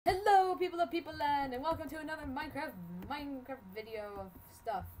people of People Land, and welcome to another Minecraft video of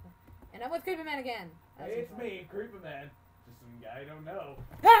stuff. And I'm with Creeper Man again. Hey, it's me, Creeper Man. Just some guy I don't know.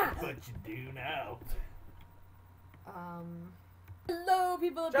 Ah! But you do now. Hello,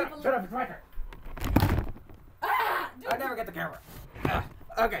 people of People Land. Shut up, it's my turn. Ah! I never get the camera.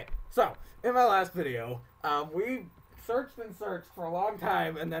 Okay, so, in my last video, we searched and searched for a long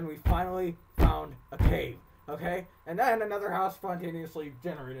time, and then we finally found a cave. Okay? And then another house spontaneously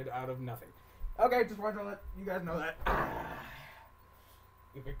generated out of nothing. Okay, just wanted to let you guys know that.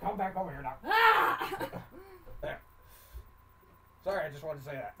 You can come back over here now. Ah! There. Sorry, I just wanted to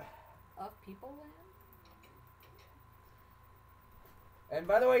say that. Of People Land? And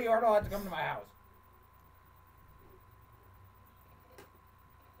by the way, you aren't allowed to come to my house.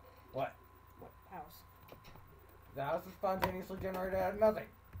 What? What house? The house is spontaneously generated out of nothing.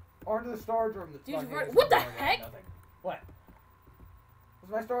 Or into the storage room that's Dude, spontaneously what the generated out of heck? nothing. What? This is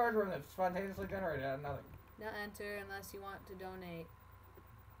my storage room that's spontaneously generated out of nothing. Not enter unless you want to donate.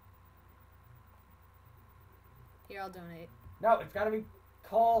 Here, I'll donate. No, it's gotta be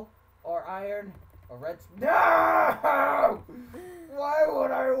coal or iron or No! Why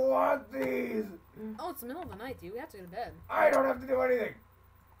would I want these? Oh, it's the middle of the night, dude. We have to go to bed. I don't have to do anything.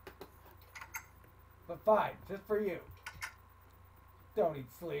 But fine, just for you. Don't eat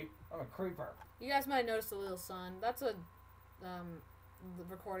sleep. I'm a creeper. You guys might have noticed a little sun. That's a the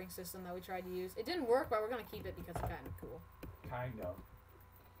recording system that we tried to use. It didn't work, but we're gonna keep it because it's kind of cool. Kind of.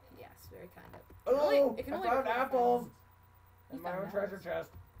 Yes, very kind of. Oh, It can I only found record apples You in my found own treasure apples?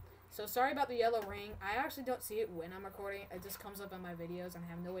 chest. So sorry about the yellow ring. I actually don't see it when I'm recording. It just comes up in my videos, and I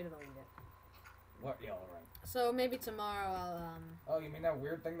have no way to delete it. What yellow ring? So maybe tomorrow I'll Oh, you mean that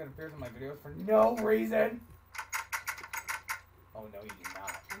weird thing that appears in my videos for no reason? Oh, no, you do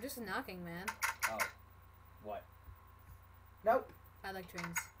not. I'm just knocking, man. Oh. What? Nope. I like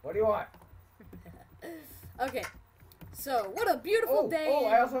trains. What do you want? Okay. So what a beautiful day. Oh,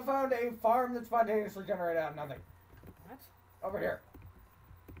 I also found a farm that's spontaneously generated out of nothing. What? Over here.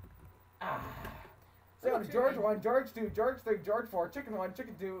 Ah. So, What's your George name? 1, George 2, George 3, George 4, Chicken 1,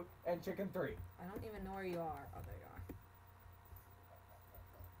 Chicken 2, and Chicken 3. I don't even know where you are. Oh, there you are.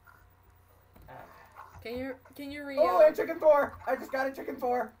 Can you Oh, and Chicken 4! I just got a Chicken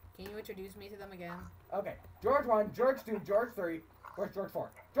 4! Can you introduce me to them again? Okay. George 1, George 2, George 3. Where's George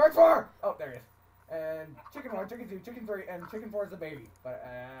 4? George 4! Oh, there he is. And Chicken 1, Chicken 2, Chicken 3, and Chicken 4 is the baby. But,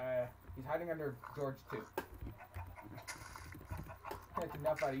 he's hiding under George 2. That's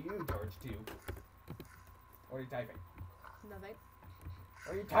enough out of you, George 2. What are you typing? Nothing.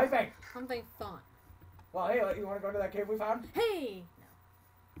 What are you typing? Something fun. Well, hey, you want to go to that cave we found? Hey! No.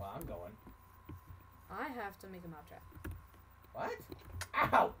 Well, I'm going. I have to make a mob trap. What?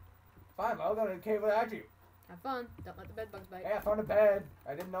 Ow! Fine, I'll go to the cave without you. Have fun. Don't let the bed bugs bite. Hey, I found a bed.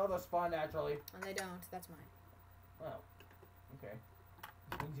 I didn't know those spawn naturally. And they don't. That's mine. Well, okay.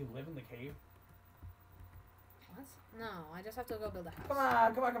 This means you live in the cave? What? No, I just have to go build a house. Come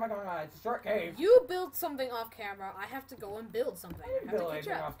on, come on, come on, come on. It's a short cave. You build something off camera. I have to go and build something. I didn't have to build catch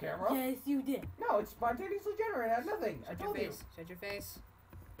anything up. off camera. Yes, you did. No, it's spontaneously generated out of nothing. I Shut your told you. face. Shut your face.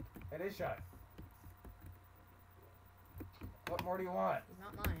 It is shut. What more do you want? It's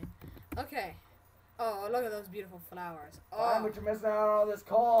not mine. Okay. Oh, look at those beautiful flowers. Fine, Oh, but you're missing out on all this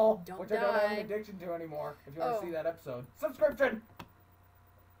coal, Don't which I don't have die. an addiction to anymore. If you want Oh. to see that episode. Subscription!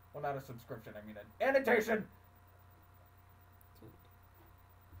 Well, not a subscription, I mean an annotation! dude.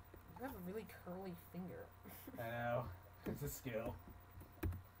 You have a really curly finger. I know. It's a skill.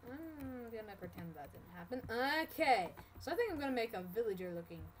 I'm gonna pretend that didn't happen. Okay. So I think I'm gonna make a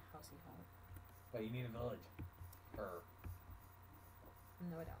villager-looking housey home. But you need a village.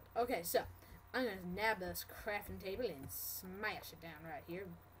 No, I don't. Okay, so I'm gonna nab this crafting table and smash it down right here.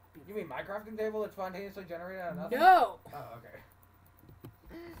 You mean my crafting table that's spontaneously generated out of nothing? No! Oh, okay.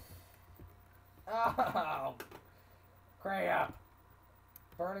 Oh! Crap!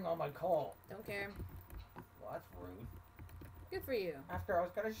 Burning all my coal. Don't care. Well, that's rude. Good for you. After I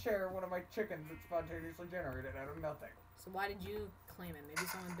was gonna share one of my chickens that spontaneously generated out of nothing. So why did you claim it? Maybe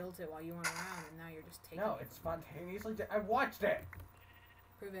someone built it while you weren't around and now you're just taking No, it. it's spontaneously I watched it!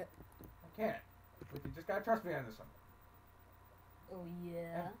 Prove it. I can't. But you just gotta trust me on this one. Oh,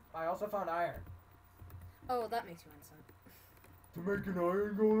 yeah. And I also found iron. Oh, that makes you innocent. To make an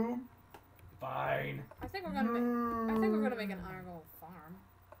iron golem? Fine. I think we're gonna make an iron golem farm.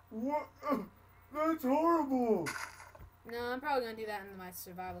 What? That's horrible! No, I'm probably gonna do that in my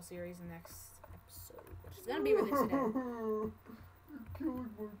survival series next episode, which is gonna be released today. You're killing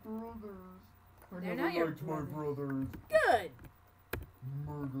my brothers. I They're never not your liked my brothers. brothers. Good.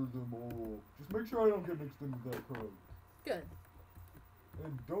 Murder them all. Just make sure I don't get mixed into that crowd. Good.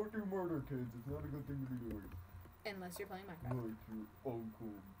 And don't do murder, kids. It's not a good thing to be doing. Unless you're playing Minecraft. Like your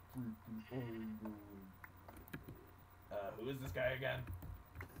uncle, freaking uncle. Who is this guy again?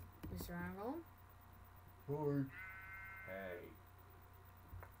 Mr. Angle? Hi.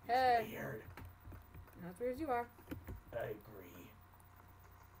 Hey. Hey. He's weird. Not as weird as you are. I agree.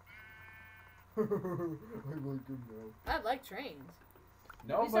 I like him now. I like trains.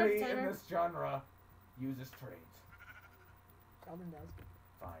 Nobody start the in timer? this genre uses trains. Sheldon does.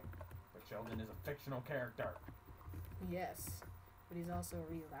 Fine. But Sheldon is a fictional character. Yes. But he's also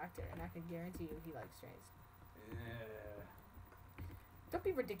a real actor, and I can guarantee you he likes trains. Don't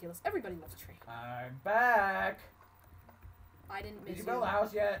be ridiculous. Everybody loves trains. I'm back. I didn't miss Did you build a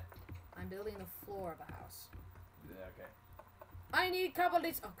house yet? I'm building the floor of a house. Okay. I need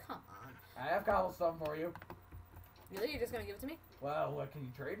cobblestone. Oh, come on. I have cobblestone for you. Really? You're just gonna give it to me? Well, what can you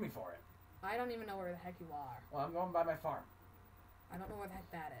trade me for it? I don't even know where the heck you are. Well, I'm going by my farm. I don't know where the heck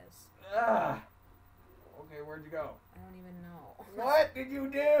that is. Ah. Okay, where'd you go? I don't even know. What did you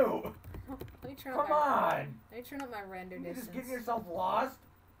do? Let me turn Come up my, on. Let me turn up my render You distance. just getting yourself lost?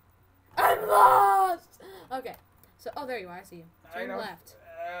 I'm lost! Okay. So, oh, there you are. I see you. I Turn don't- left.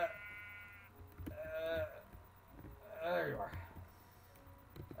 There you are.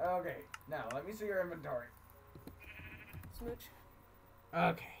 Okay, now let me see your inventory. Smooch.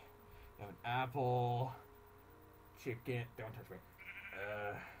 Okay. You have an apple, chicken. Don't touch me.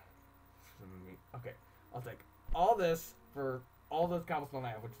 Some meat. Okay, I'll take all this for all those cobblestone I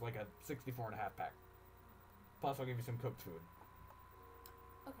have, which is like a 64.5 pack. Plus, I'll give you some cooked food.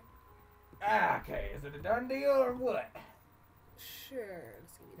 Okay. Okay, is it a done deal or what? Sure.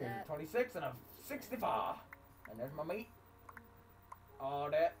 Let's give you Here's that. a 26 and a 64. And there's my meat. All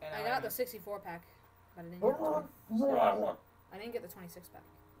that. And I got the 64 pack, but I didn't get the, I didn't get the 26 pack.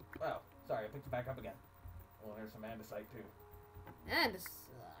 Well, sorry, I picked it back up again. Well, there's some andesite too. And this,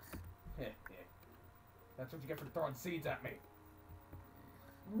 Yeah. That's what you get for throwing seeds at me.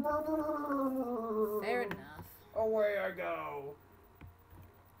 fair enough. Away I go.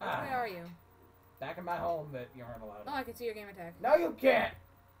 Where are you? Back in my home that you aren't allowed. Oh, I can see your gamer tag. No, you can't.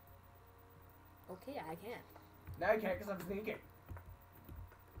 Okay, I can't. No, you can't because I'm sneaking.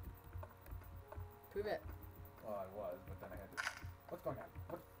 Prove it. Well, I was, but then I had to. What's going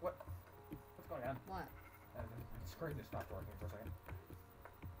on? What's going on? What? The screen just stopped working for a second.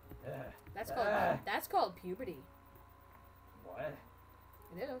 That's called puberty. What?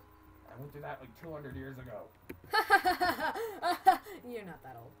 It is. I went through that like 200 years ago. You're not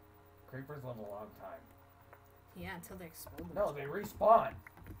that old. Creepers live a long time. Yeah, until they explode. No, they respawn.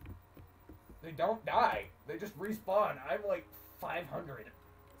 They don't die. They just respawn. I'm like 500.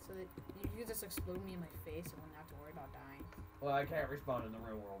 So that you just explode me in my face and wouldn't have to worry about dying. Well, I can't respawn in the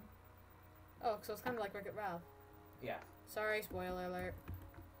real world. Oh, so it's kind of like Wreck-It Ralph. Yeah. Sorry, spoiler alert.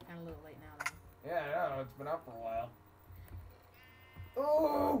 Kind of a little late now, though. Yeah, I know. It's been up for a while.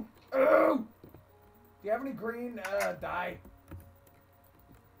 Ooh! Ooh! Do you have any green dye?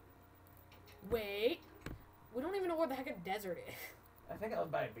 Wait. We don't even know where the heck a desert is. I think I was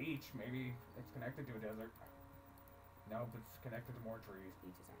by a beach. Maybe it's connected to a desert. Nope, it's connected to more trees.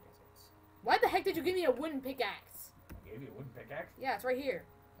 Beaches aren't deserts. Why the heck did you give me a wooden pickaxe? I gave you a wooden pickaxe. Yeah, it's right here.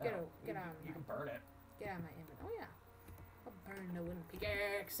 Get Oh, get you, out. You can burn it. Get out of my inventory. Oh yeah. I'll burn the wooden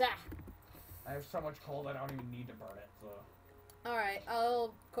pickaxe. Ah. I have so much coal that I don't even need to burn it. So. All right,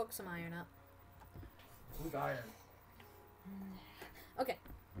 I'll cook some iron up. Who's iron? Okay.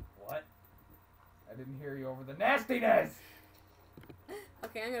 What? I didn't hear you over the nastiness.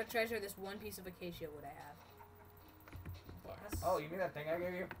 Okay, I'm gonna treasure this one piece of acacia wood I have. Yes. Oh, you mean that thing I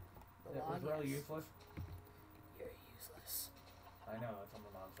gave you? The It was log, really yes. useless. You're useless. I know, that's what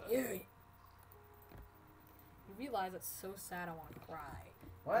my mom said. You realize it's so sad I want to cry.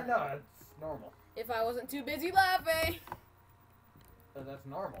 Well, no, it's normal. If I wasn't too busy laughing. That's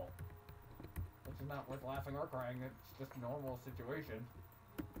normal. Which is not worth laughing or crying. It's just a normal situation.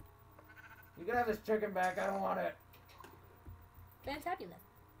 You can have this chicken back. I don't want it. Fantabulous.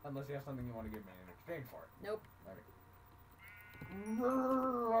 Unless you have something you want to give me in exchange for it. Nope. Okay.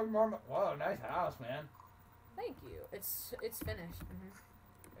 Whoa, nice house, man. Thank you. It's finished.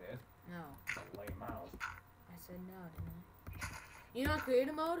 It is. No. It's a lame house. I said no, didn't I? You know, in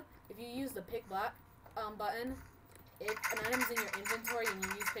creative mode, if you use the pick block button, if an item's in your inventory and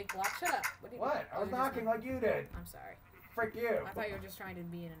you use pick block, shut up. What? What? I was you're just knocking like you did. I'm sorry. Frick you. I thought you were just trying to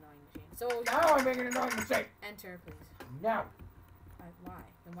be an annoying machine. So Now I'm making an annoying mistake. enter, please. No. Why?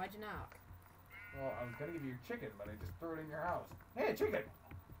 Then why'd you knock? Well, I was gonna give you your chicken, but I just threw it in your house. Hey, chicken.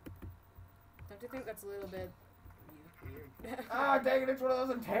 Don't you think that's a little bit weird? Ah, dang it! It's one of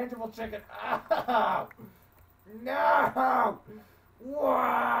those intangible chicken. Ah, no.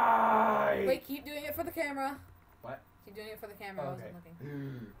 Why? Wait, keep doing it for the camera. What? Keep doing it for the camera. I Okay. wasn't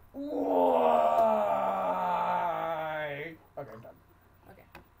looking. Why? Okay, I'm done. Okay.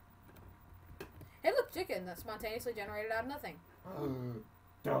 Hey, look, chicken that spontaneously generated out of nothing.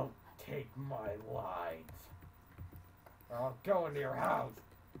 Don't take my lines, or I'll go into your house.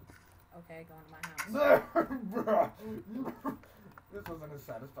 Okay, go into my house. This wasn't as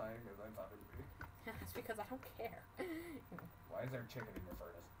satisfying as I thought it would be. That's because I don't care. Why is there chicken in your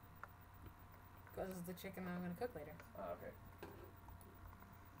furnace? Because it's the chicken I'm gonna cook later. Oh, okay.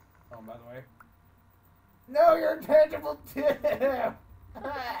 Oh, by the way. No, you're intangible tip!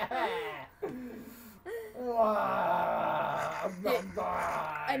 Wow.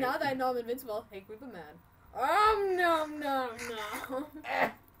 And now that I know I'm invincible, hey, Creeper Man. No. Oh, no.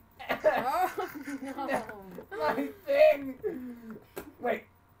 My thing! Wait,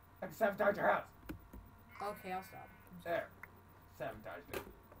 I can sabotage your house. Okay, I'll stop. There. Sabotaged it.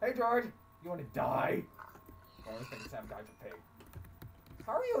 Hey, George, you want to die? Or I was thinking sabotage a pig.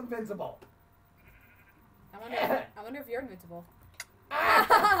 How are you invincible? I wonder if you're invincible.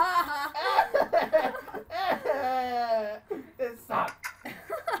 It sucked.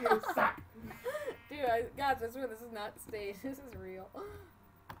 You suck. Dude, guys, I swear this is not staged. This is real.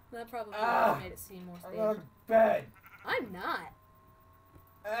 That probably made it seem more I'm staged. going to bed. I'm not.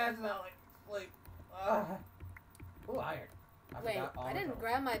 That's not like sleep. Ooh, iron. Wait, forgot all I the didn't tools.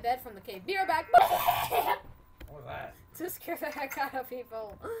 grab my bed from the cave. Be right back. What was that? To scare the heck out of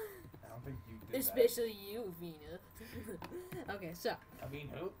people. I don't think you did Especially you, Vina. Okay, so. that. I mean,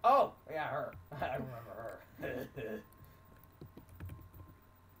 who? Oh, yeah, her. I remember her.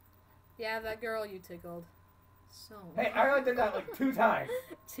 Yeah, that girl you tickled. So. Hey, I only did that like 2 times.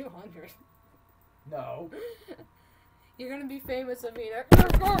 200. No. You're gonna be famous, Avina.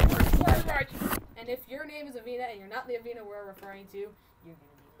 And if your name is Avina and you're not the Avina we're referring to, you're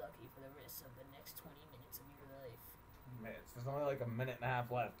gonna be lucky for the rest of the next 20 minutes of your life. Minutes. There's only like a minute and a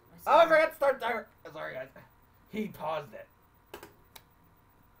half left. I see. Oh, I forgot to start the timer. Sorry, guys. He paused it.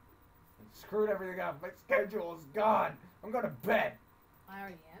 And screwed everything up. My schedule is gone. I'm going to bed. I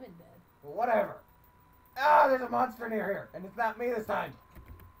already am in bed. Well, whatever. Ah, there's a monster near here, and it's not me this time.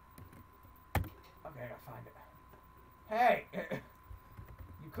 Okay, I gotta find it. Hey,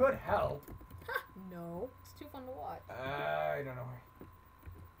 you could help. No, it's too fun to watch. I don't know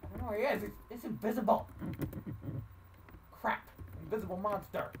where he is. It's invisible. Crap. Invisible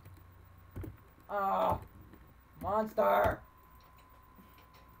monster. Oh. Monster.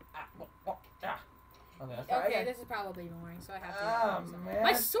 Okay, let's try Okay, again. this is probably boring, so I have to. Oh, use man.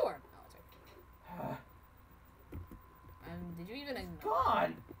 my sword. Oh, it's okay. Did you even?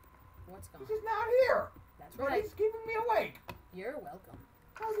 Gone. What's going He's on? just not here. That's But right. he's keeping me awake. You're welcome.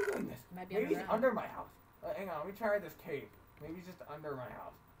 How's he doing this? Might be Maybe he's underground. under my house. Hang on, let me try this cave. Maybe he's just under my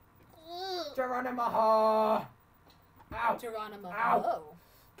house. Geronimo! Ow! Geronimo. Ow.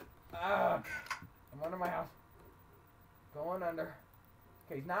 Hello. I'm under my house. Going under.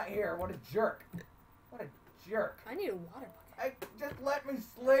 Okay, he's not here. What a jerk. What a jerk. I need a water bucket. Just let me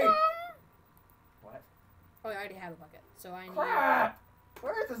sleep. What? Oh, I already have a bucket, so I need. Crap!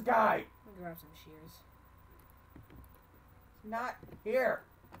 Where is this guy? Let me grab some shears. He's not here.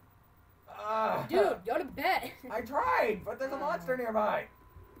 Dude, go to bed. I tried, but there's a monster nearby.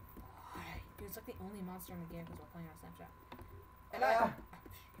 Dude, it's like the only monster in the game because we're playing on Snapchat.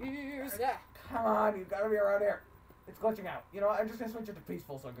 And shears. Come on, you've got to be around here. It's glitching out. You know what? I'm just going to switch it to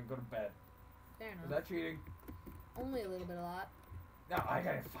peaceful so I can go to bed. Fair enough. Is that cheating? Only a little bit, a lot. No, I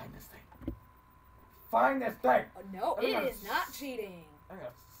gotta find this thing. Find this thing! Oh, no, I'm it gonna is not cheating. I'm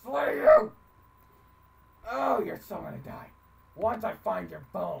gonna slay you! Oh, you're so gonna die. Once I find your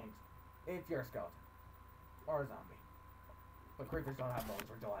bones. If you're a skeleton. Or a zombie. But creepers don't have bones,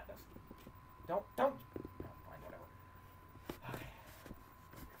 we're gelatinous. Don't find that out. Okay.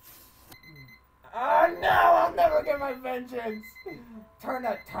 Oh no, I'll never get my vengeance! Turn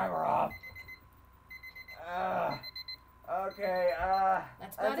that timer off. Okay,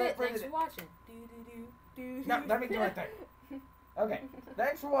 That's about it. for Thanks today. for watching. No, let me do my thing. Okay,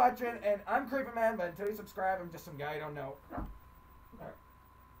 thanks for watching, and I'm Creeper Man, but until you subscribe, I'm just some guy you don't know. I'm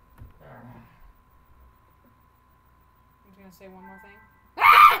gonna say one more thing.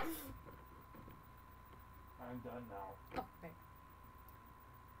 I'm done now. Oh, okay.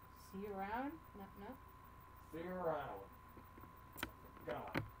 See you around? No. See you around.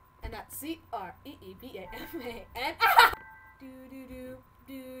 God. And that's CREEPAMAN. Do do do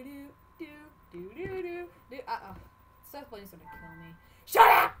do do do do do do. Seth Blaine is gonna kill me. Shut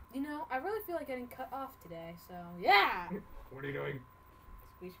up! You know, I really feel like getting cut off today, so yeah. What are you doing?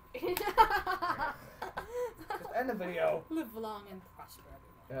 Squeeze. Just end the video. Live long and prosper, everyone.